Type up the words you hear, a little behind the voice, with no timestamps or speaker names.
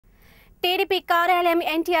TDP కార్యాలయం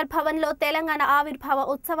ఎన్టీఆర్ భవన్లో తెలంగాణ ఆవిర్భావ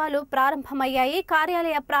ఉత్సవాలు ప్రారంభమయ్యాయి.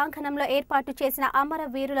 కార్యాలయ ప్రాంగణంలో ఏర్పాటు చేసిన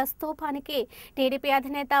అమరవీరుల స్తూపానికి టీడీపీ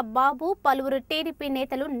అధినేత బాబు, పలువురు టీడీపీ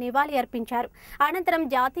నేతలు నివాళి అర్పించారు. అనంతరం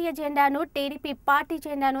జాతీయ జెండాను, టీడీపీ పార్టీ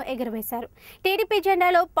జెండాను ఎగురవేశారు. టీడీపీ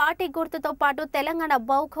జెండాలో పార్టీ గుర్తుతో పాటు తెలంగాణ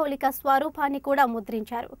భౌగోళిక స్వరూపాన్ని కూడా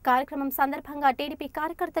ముద్రించారు. కార్యక్రమం సందర్భంగా టీడీపీ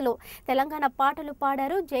కార్యకర్తలు తెలంగాణ పాటలు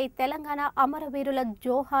పాడారు. జై తెలంగాణ, అమరవీరుల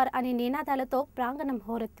జోహార్ అనే నినాదాలతో ప్రాంగణం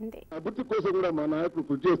హోరెత్తింది. అభివృద్ధి కోసం కూడా మా నాయకుడు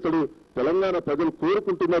కృషి చేస్తాడు. తెలంగాణ ప్రజలు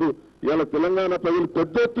కోరుకుంటున్నారు. ఇవాళ తెలంగాణ ప్రజలు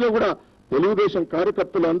పెద్ద ఎత్తున కూడా తెలుగుదేశం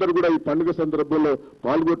కార్యకర్తలు అందరూ కూడా ఈ పండుగ సందర్భంలో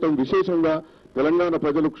పాల్గొనడం విశేషంగా తెలంగాణ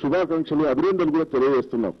ప్రజలకు శుభాకాంక్షలు, అభినందనలు కూడా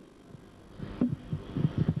తెలియజేస్తున్నాం.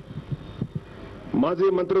 మాజీ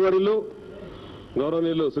మంత్రివర్యులు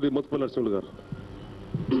గౌరవనీయులు శ్రీ ముత్తుపల్లి నరసింహులు గారు.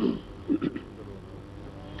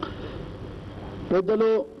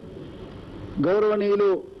 పెద్దలు,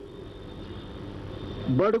 గౌరవనీయులు,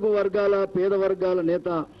 బడుగు వర్గాల, పేద వర్గాల నేత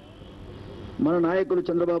మన నాయకులు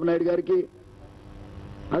చంద్రబాబు నాయుడు గారికి,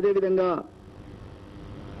 అదేవిధంగా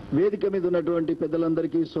వేదిక మీద ఉన్నటువంటి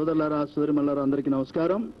పెద్దలందరికీ, సోదరులారా, సోదరిమల్లారా అందరికీ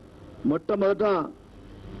నమస్కారం. మొట్టమొదట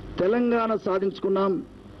తెలంగాణ సాధించుకున్నాం.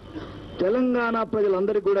 తెలంగాణ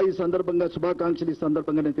ప్రజలందరికీ కూడా ఈ సందర్భంగా శుభాకాంక్షలు ఈ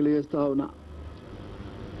సందర్భంగా నేను తెలియజేస్తా ఉన్నా.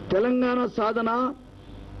 తెలంగాణ సాధన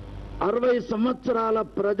 60 సంవత్సరాల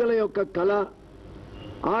ప్రజల యొక్క కళ.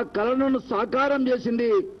 ఆ కళను సాకారం చేసింది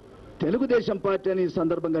తెలుగుదేశం పార్టీ అని ఈ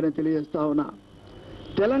సందర్భంగా నేను తెలియజేస్తా ఉన్నా.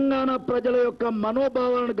 తెలంగాణ ప్రజల యొక్క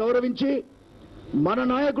మనోభావాలను గౌరవించి మన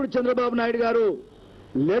నాయకుడు చంద్రబాబు నాయుడు గారు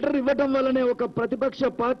లెటర్ ఇవ్వటం వల్లనే ఒక ప్రతిపక్ష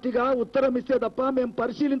పార్టీగా ఉత్తరం ఇస్తే తప్ప మేము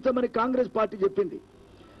పరిశీలించమని కాంగ్రెస్ పార్టీ చెప్పింది.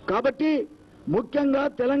 కాబట్టి ముఖ్యంగా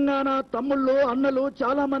తెలంగాణ తమ్ముళ్ళు, అన్నలు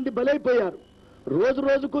చాలా మంది బలైపోయారు. రోజు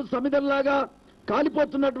రోజుకు సమిధల్లాగా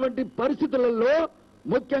కాలిపోతున్నటువంటి పరిస్థితులలో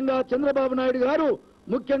ముఖ్యంగా చంద్రబాబు నాయుడు గారు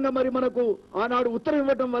ముఖ్యంగా మరి మనకు ఆనాడు ఉత్తరం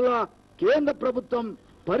ఇవ్వటం వల్ల కేంద్ర ప్రభుత్వం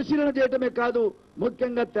పరిశీలన చేయటమే కాదు,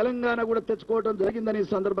 ముఖ్యంగా తెలంగాణ కూడా తెచ్చుకోవడం జరిగిందని ఈ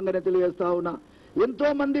సందర్భంగా నేను తెలియజేస్తా ఉన్నా. ఎంతో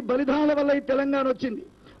మంది బలిదానాల వల్ల ఈ తెలంగాణ వచ్చింది.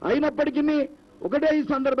 అయినప్పటికీ ఒకటే ఈ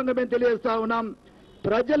సందర్భంగా మేము తెలియజేస్తా ఉన్నాం,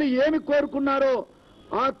 ప్రజలు ఏమి కోరుకున్నారో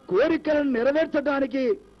ఆ కోరికలను నెరవేర్చడానికి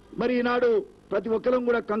మరి ఈనాడు ప్రతి ఒక్కరం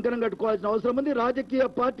కూడా కంకణం కట్టుకోవాల్సిన అవసరం ఉంది. రాజకీయ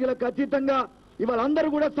పార్టీలకు అతీతంగా ఇవాళ అందరూ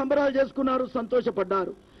కూడా సంబరాలు చేసుకున్నారు,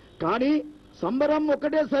 సంతోషపడ్డారు. కానీ సంబరం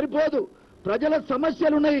ఒకటే సరిపోదు. ప్రజల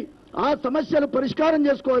సమస్యలు ఉన్నాయి, ఆ సమస్యలు పరిష్కారం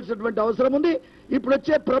చేసుకోవాల్సినటువంటి అవసరం ఉంది. ఇప్పుడు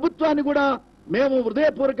వచ్చే ప్రభుత్వాన్ని కూడా మేము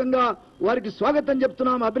హృదయపూర్వకంగా వారికి స్వాగతం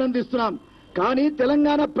చెప్తున్నాం, అభినందిస్తున్నాం. కానీ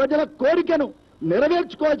తెలంగాణ ప్రజల కోరికను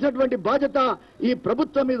నెరవేర్చుకోవాల్సినటువంటి బాధ్యత ఈ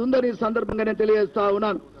ప్రభుత్వం మీద ఉందని ఈ సందర్భంగా నేను తెలియజేస్తా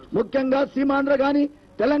ఉన్నాను. ముఖ్యంగా సీమాంధ్ర కానీ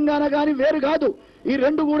తెలంగాణ కానీ వేరు కాదు. ఈ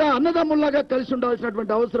రెండు కూడా అన్నదమ్ముల్లాగా కలిసి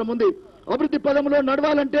ఉండాల్సినటువంటి అవసరం ఉంది. అభివృద్ధి పదంలో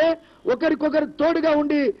నడవాలంటే ఒకరికొకరు తోడుగా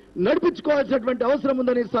ఉండి నడిపించుకోవాల్సినటువంటి అవసరం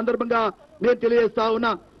ఉందని సందర్భంగా నేను తెలియజేస్తా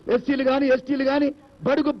ఉన్నా. ఎస్సీలు కానీ, ఎస్టీలు కానీ,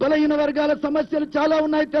 బడుగు బలహీన వర్గాల సమస్యలు చాలా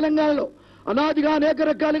ఉన్నాయి తెలంగాణలో. అనాదిగా అనేక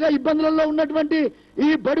రకాలుగా ఇబ్బందులలో ఉన్నటువంటి ఈ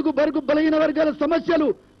బడుగు బలహీన వర్గాల సమస్యలు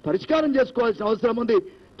పరిష్కారం చేసుకోవాల్సిన అవసరం ఉంది.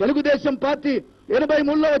 తెలుగుదేశం పార్టీ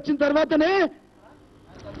 83లో వచ్చిన తర్వాతనే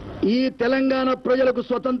ఈ తెలంగాణ ప్రజలకు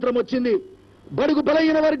స్వతంత్రం వచ్చింది. బడుగు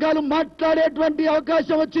బలహీన వర్గాలు మాట్లాడేటువంటి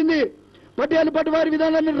అవకాశం వచ్చింది. పటేల్ పటవారి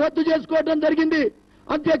విధానాన్ని రద్దు చేసుకోవడం జరిగింది.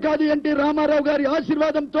 అంతేకాదు ఎన్టీ రామారావు గారి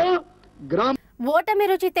ఆశీర్వాదంతో ఓటమి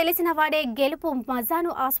రుచి తెలిసిన వాడే గెలుపు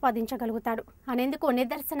మజాను ఆస్వాదించగలుగుతాడు అనేందుకు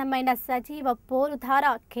నిదర్శనమైన సజీవ పోరుధార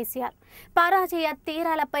కేసీఆర్. పరాజయ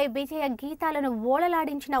తీరాలపై విజయ గీతాలను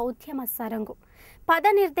ఓలలాడించిన ఉద్యమ సరంగు. పద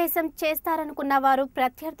నిర్దేశం చేస్తారనుకున్న వారు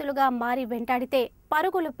ప్రత్యర్థులుగా మారి వెంటాడితే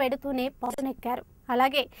పరుగులు పెడుతూనే పదునెక్కారు.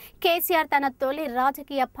 అలాగే కేసీఆర్ తన తొలి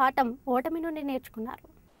రాజకీయ పాఠం ఓటమి నుండి నేర్చుకున్నారు.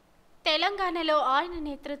 తెలంగాణలో ఆయన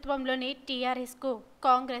నేతృత్వంలోని టీఆర్ఎస్కు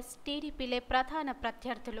కాంగ్రెస్, టీడీపీలే ప్రధాన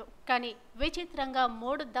ప్రత్యర్థులు. కానీ విచిత్రంగా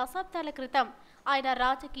 3 దశాబ్దాల క్రితం ఆయన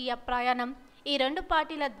రాజకీయ ప్రయాణం ఈ 2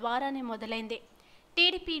 పార్టీల ద్వారానే మొదలైంది.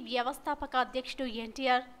 టీడీపీ వ్యవస్థాపక అధ్యక్షుడు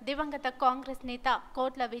ఎన్టీఆర్, దివంగత కాంగ్రెస్ నేత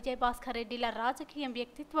కోట్ల విజయభాస్కర్ రెడ్డిల రాజకీయ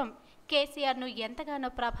వ్యక్తిత్వం కేసీఆర్ను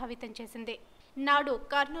ఎంతగానో ప్రభావితం చేసింది. నాడు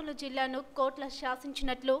కర్నూలు జిల్లాను కోట్ల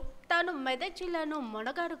శాసించినట్లు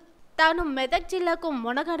తాను మెదక్ జిల్లాకు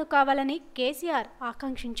మొనగాడు కావాలని కేసీఆర్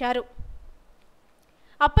ఆకాంక్షించారు.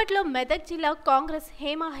 అప్పట్లో మెదక్ జిల్లా కాంగ్రెస్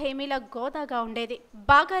హేమీల గోదాగా ఉండేది.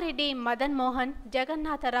 బాగారెడ్డి, మదన్ మోహన్,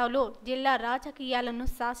 జగన్నాథరావులు జిల్లా రాజకీయాలను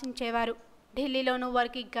శాసించేవారు. ఢిల్లీలోనూ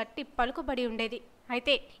వారికి గట్టి పలుకుబడి ఉండేది.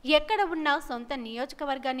 అయితే ఎక్కడ ఉన్నా సొంత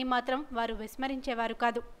నియోజకవర్గాన్ని మాత్రం వారు విస్మరించేవారు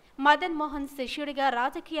కాదు. మదన్ మోహన్ శిష్యుడిగా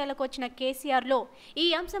రాజకీయాలకు వచ్చిన కేసీఆర్లో ఈ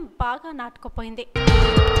అంశం బాగా నాటుకుపోయింది.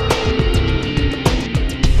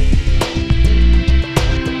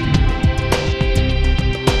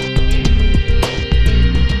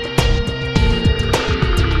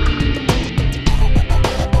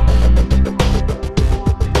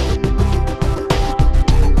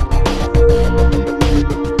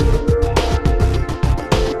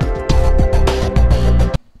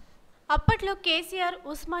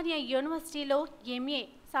 కేసీఆర్ ఉస్మానియా యూనివర్సిటీలో ఎంఏ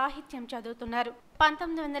సాహిత్యం చదువుతున్నారు.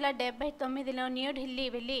 1979లో న్యూఢిల్లీ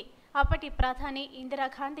వెళ్లి అప్పటి ప్రధాని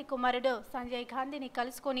ఇందిరాగాంధీ కుమారుడు సంజయ్ గాంధీని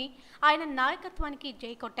కలుసుకొని ఆయన నాయకత్వానికి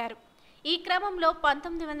జై కొట్టారు. ఈ క్రమంలో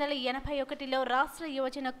 1981లో రాష్ట్ర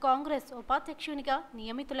యువజన కాంగ్రెస్ ఉపాధ్యక్షునిగా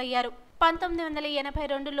నియమితులయ్యారు.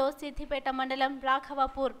 1982లో సిద్దిపేట మండలం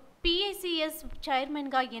రాఘవాపూర్ పిఏసిఎస్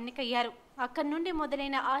చైర్మన్గా ఎన్నికయ్యారు. అక్కడి నుండి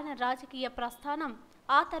మొదలైన ఆయన రాజకీయ ప్రస్థానం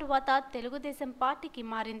ఆ తరువాత తెలుగుదేశం పార్టీకి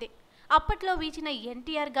మారింది. అప్పట్లో వీచిన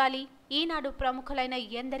ఎన్టీఆర్ గాలి ఈనాడు ప్రముఖులైన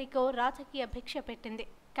ఎందరికో రాజకీయ భిక్ష పెట్టింది.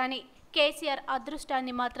 కానీ కేసీఆర్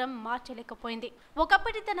అదృష్టాన్ని మాత్రం మార్చలేకపోయింది.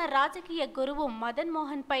 ఒకప్పటి తన రాజకీయ గురువు మదన్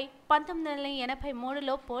మోహన్ పై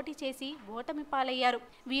 1983లో పోటీ చేసి ఓటమి పాలయ్యారు.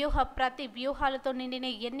 ప్రతి వ్యూహాలతో నిండిన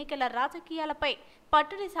ఎన్నికల రాజకీయాలపై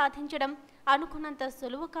పట్టుని సాధించడం అనుకున్నంత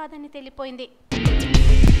సులువు కాదని తెలిపోయింది.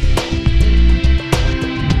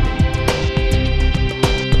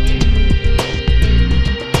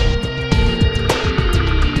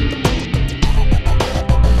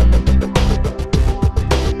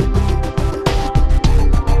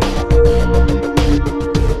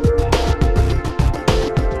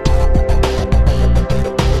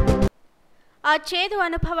 ఆ చేదు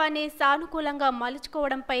అనుభవాన్ని సానుకూలంగా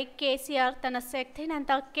మలుచుకోవడంపై కేసీఆర్ తన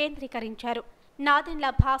శక్తినంతా కేంద్రీకరించారు. నాదెండ్ల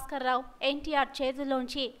భాస్కర్ రావు ఎన్టీఆర్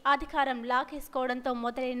చేతుల్లోంచి అధికారం లాగేసుకోవడంతో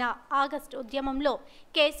మొదలైన ఆగస్టు ఉద్యమంలో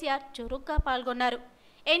కేసీఆర్ చురుగ్గా పాల్గొన్నారు.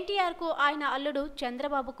 ఎన్టీఆర్కు ఆయన అల్లుడు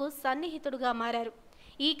చంద్రబాబుకు సన్నిహితుడుగా మారారు.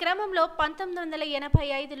 ఈ క్రమంలో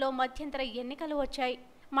 1985లో మధ్యంతర ఎన్నికలు వచ్చాయి.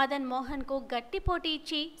 మదన్ మోహన్కు గట్టి పోటీ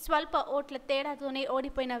ఇచ్చి స్వల్ప ఓట్ల తేడాతోనే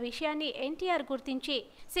ఓడిపోయిన విషయాన్ని ఎన్టీఆర్ గుర్తించి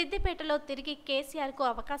సిద్దిపేటలో తిరిగి కేసీఆర్కు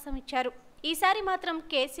అవకాశం ఇచ్చారు. ఈసారి మాత్రం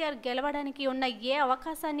కేసీఆర్ గెలవడానికి ఉన్న ఏ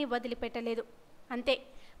అవకాశాన్ని వదిలిపెట్టలేదు. అంతే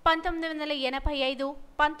 1985,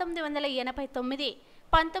 1989,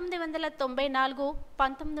 1994,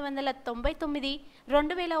 1999, 2001,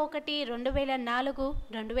 2004,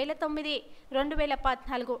 2009,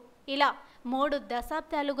 2014 ఇలా 3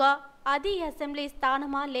 దశాబ్దాలుగా అది అసెంబ్లీ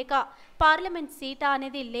స్థానమా లేక పార్లమెంట్ సీటా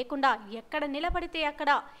అనేది లేకుండా ఎక్కడ నిలబడితే అక్కడ,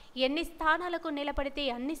 ఎన్ని స్థానాలకు నిలబడితే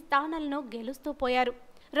అన్ని స్థానాలను గెలుస్తూ పోయారు.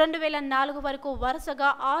 2004 వరకు వరుసగా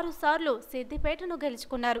 6 సార్లు సిద్దిపేటను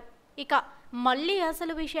గెలుచుకున్నారు. ఇక మళ్ళీ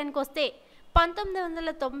అసలు విషయానికి వస్తే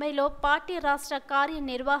 1990లో పార్టీ రాష్ట్ర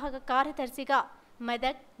కార్యనిర్వాహక కార్యదర్శిగా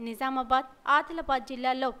మెదక్, నిజామాబాద్, ఆదిలాబాద్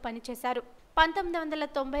జిల్లాల్లో పనిచేశారు.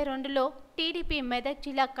 1992లో టీడీపీ మెదక్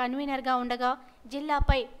జిల్లా కన్వీనర్గా ఉండగా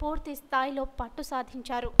జిల్లాపై పూర్తి స్థాయిలో పట్టు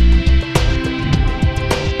సాధించారు.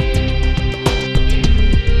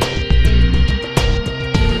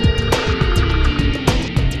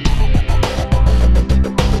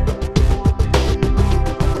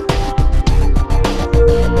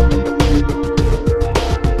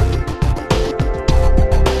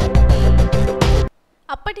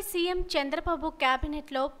 అప్పటి సీఎం చంద్రబాబు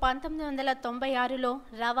కేబినెట్లో 1996లో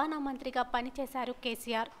రవాణా మంత్రిగా పనిచేశారు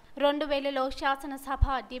కేసీఆర్. 2000లో శాసనసభ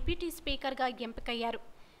డిప్యూటీ స్పీకర్గా ఎంపికయ్యారు.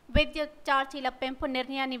 విద్యుత్ ఛార్జీల పెంపు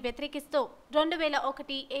నిర్ణయాన్ని వ్యతిరేకిస్తూ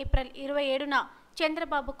 2001 ఏప్రిల్ 27న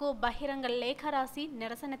చంద్రబాబుకు బహిరంగ లేఖ రాసి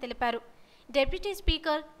నిరసన తెలిపారు. డిప్యూటీ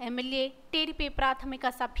స్పీకర్, ఎమ్మెల్యే టీడీపీ ప్రాథమిక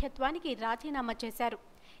సభ్యత్వానికి రాజీనామా చేశారు.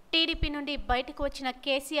 టీడీపీ నుండి బయటకు వచ్చిన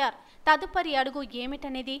కేసీఆర్ తదుపరి అడుగు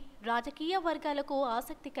ఏమిటనేది రాజకీయ వర్గాలకు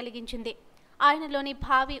ఆసక్తి కలిగించింది. ఆయనలోని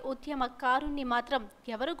భావి ఉద్యమకారుణ్ణి మాత్రం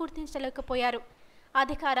ఎవరూ గుర్తించలేకపోయారు.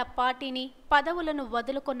 అధికార పార్టీని, పదవులను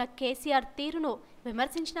వదులుకున్న కేసీఆర్ తీరును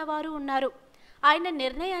విమర్శించిన వారు ఉన్నారు. ఆయన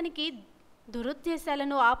నిర్ణయానికి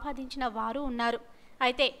దురుద్దేశాలను ఆపాదించిన వారు ఉన్నారు.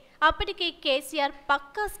 అయితే అప్పటికి కేసీఆర్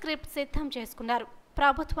పక్కా స్క్రిప్ట్ సిద్ధం చేసుకున్నారు.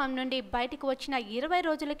 ప్రభుత్వం నుండి బయటకు వచ్చిన 20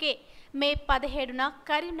 రోజులకే మే 17న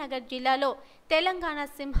కరీంనగర్ జిల్లాలో తెలంగాణ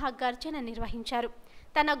సింహ గర్జన నిర్వహించారు.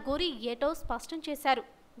 తన గురి ఏటో స్పష్టం చేశారు.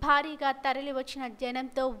 భారీగా తరలి వచ్చిన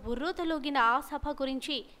జనంతో ఉర్రూతలూగిన ఆ సభ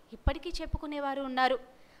గురించి ఇప్పటికీ చెప్పుకునేవారు ఉన్నారు.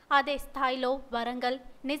 అదే స్థాయిలో వరంగల్,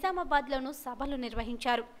 నిజామాబాద్లోనూ సభలు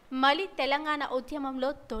నిర్వహించారు. మళ్ళీ తెలంగాణ ఉద్యమంలో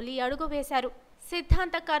తొలి అడుగు వేశారు.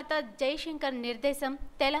 సిద్ధాంతకర్త జయశంకర్ నిర్దేశం,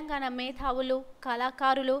 తెలంగాణ మేధావులు,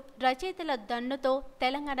 కళాకారులు, రచయితల దన్నుతో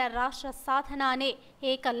తెలంగాణ రాష్ట్ర సాధన అనే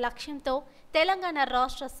ఏక లక్ష్యంతో తెలంగాణ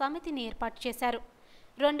రాష్ట్ర సమితిని ఏర్పాటు చేశారు.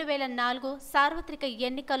 2004 సార్వత్రిక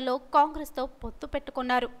ఎన్నికల్లో కాంగ్రెస్తో పొత్తు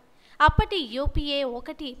పెట్టుకున్నారు. అప్పటి యూపీఏ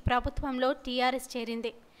 1 ప్రభుత్వంలో టీఆర్ఎస్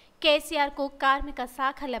చేరింది. కేసీఆర్కు కార్మిక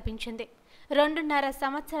శాఖ లభించింది. 2.5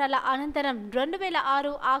 సంవత్సరాల అనంతరం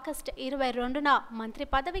 2006 ఆగస్టు 22న మంత్రి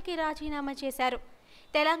పదవికి రాజీనామా చేశారు.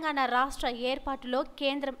 తెలంగాణ రాష్ట్ర ఏర్పాటులో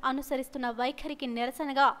కేంద్రం అనుసరిస్తున్న వైఖరికి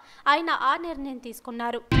నిరసనగా ఆయన ఆ నిర్ణయం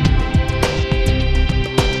తీసుకున్నారు.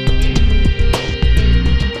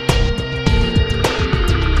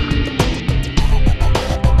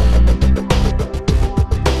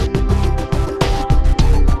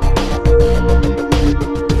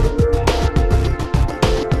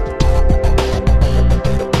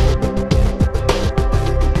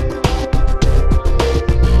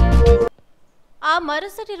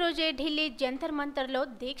 మరుసటి రోజే ఢిల్లీ జంతర్ మంతర్లో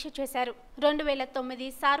దీక్ష చేశారు. 2009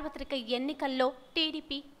 సార్వత్రిక ఎన్నికల్లో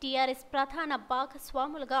టీడీపీ, టీఆర్ఎస్ ప్రధాన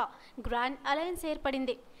భాగస్వాములుగా గ్రాండ్ అలయన్స్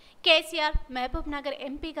ఏర్పడింది. కేసీఆర్ మహబూబ్ నగర్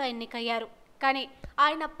ఎంపీగా ఎన్నికయ్యారు. కానీ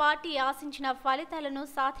ఆయన పార్టీ ఆశించిన ఫలితాలను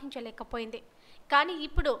సాధించలేకపోయింది. కానీ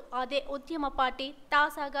ఇప్పుడు అదే ఉద్యమ పార్టీ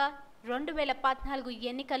తాజాగా 2014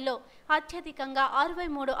 ఎన్నికల్లో అత్యధికంగా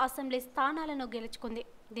 63 అసెంబ్లీ స్థానాలను గెలుచుకుంది.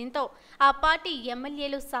 దీంతో ఆ పార్టీ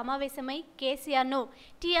ఎమ్మెల్యేలు సమావేశమై కేసీఆర్ను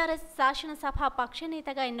టీఆర్ఎస్ శాసనసభ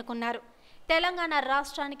పక్షనేతగా ఎన్నుకున్నారు. తెలంగాణ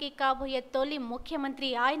రాష్ట్రానికి కాబోయే తొలి ముఖ్యమంత్రి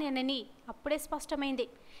ఆయనేనని అప్పుడే స్పష్టమైంది.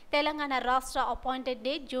 తెలంగాణ రాష్ట్ర అపాయింటెడ్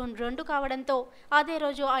డే జూన్ 2 కావడంతో అదే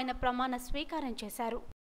రోజు ఆయన ప్రమాణ స్వీకారం చేశారు.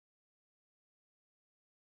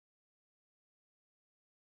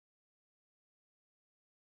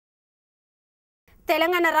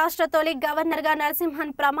 తెలంగాణ రాష్ట్ర తొలి గవర్నర్గా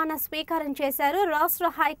నరసింహన్ ప్రమాణ స్వీకారం చేశారు. రాష్ట్ర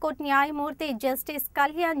హైకోర్టు న్యాయమూర్తి జస్టిస్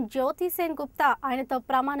కళ్యాణ్ జ్యోతిసేన్ గుప్తా ఆయనతో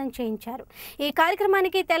ప్రమాణం చేయించారు. ఈ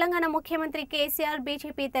కార్యక్రమానికి తెలంగాణ ముఖ్యమంత్రి కేసీఆర్,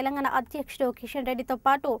 బీజేపీ తెలంగాణ అధ్యక్షుడు కిషన్ రెడ్డితో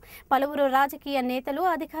పాటు పలువురు రాజకీయ నేతలు,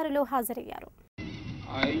 అధికారులు హాజరయ్యారు.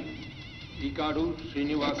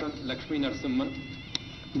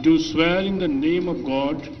 Do swear in the name of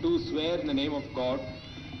God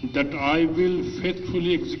that I will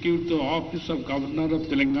faithfully execute the office of Governor of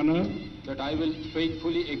Telangana.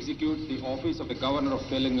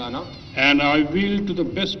 And I will to the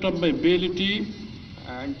best of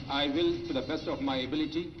my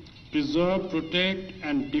ability. Preserve, protect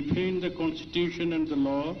and defend the Constitution and the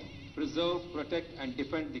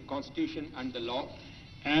law.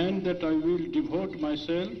 And that I will devote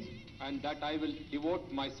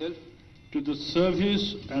myself to the service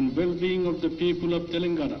and well-being of the people of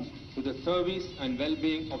Telangana. With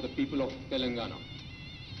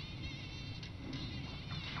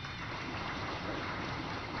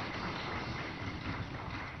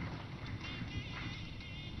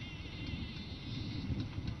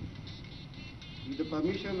the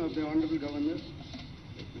permission of the Honorable Governor,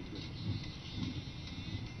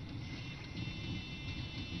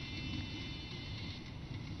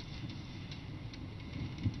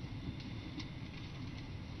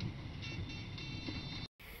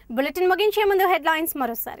 bulletin ముగించే ముందు headlines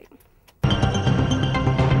మరోసారి.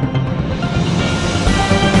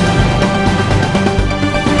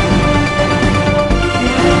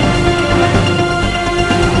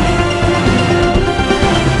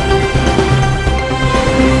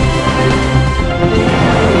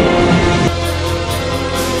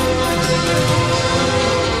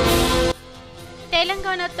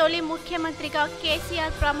 తెలంగాణ తొలి ముఖ్యమంత్రిగా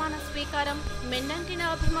కేసీఆర్ ప్రమాణ స్వీకారం, మిన్నంటిన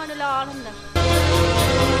అభిమానుల ఆనందం.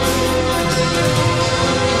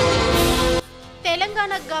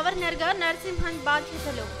 తెలంగాణ గవర్నర్గా నరసింహన్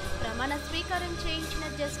బాధ్యతలు, ప్రమాణ స్వీకారం చేయించిన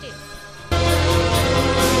జస్టిస్.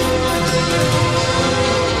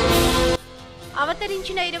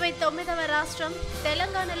 అవతరించిన 29వ రాష్ట్రం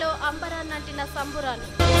తెలంగాణలో అంబరాన్నంటిన సంబురాలు.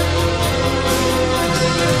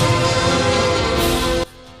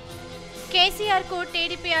 కేసీఆర్కు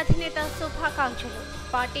టీడీపీ అధినేత శుభాకాంక్షలు,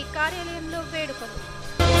 పార్టీ కార్యాలయంలో వేడుకలు.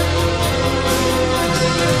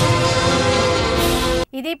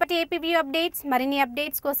 ఇదేపటి ఏపీవ్యూ అప్డేట్స్. మరిన్ని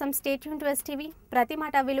అప్డేట్స్ కోసం stay tune to yes TV. ప్రతి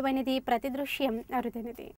మాట విలువైనది, ప్రతి దృశ్యం అరుదైనది.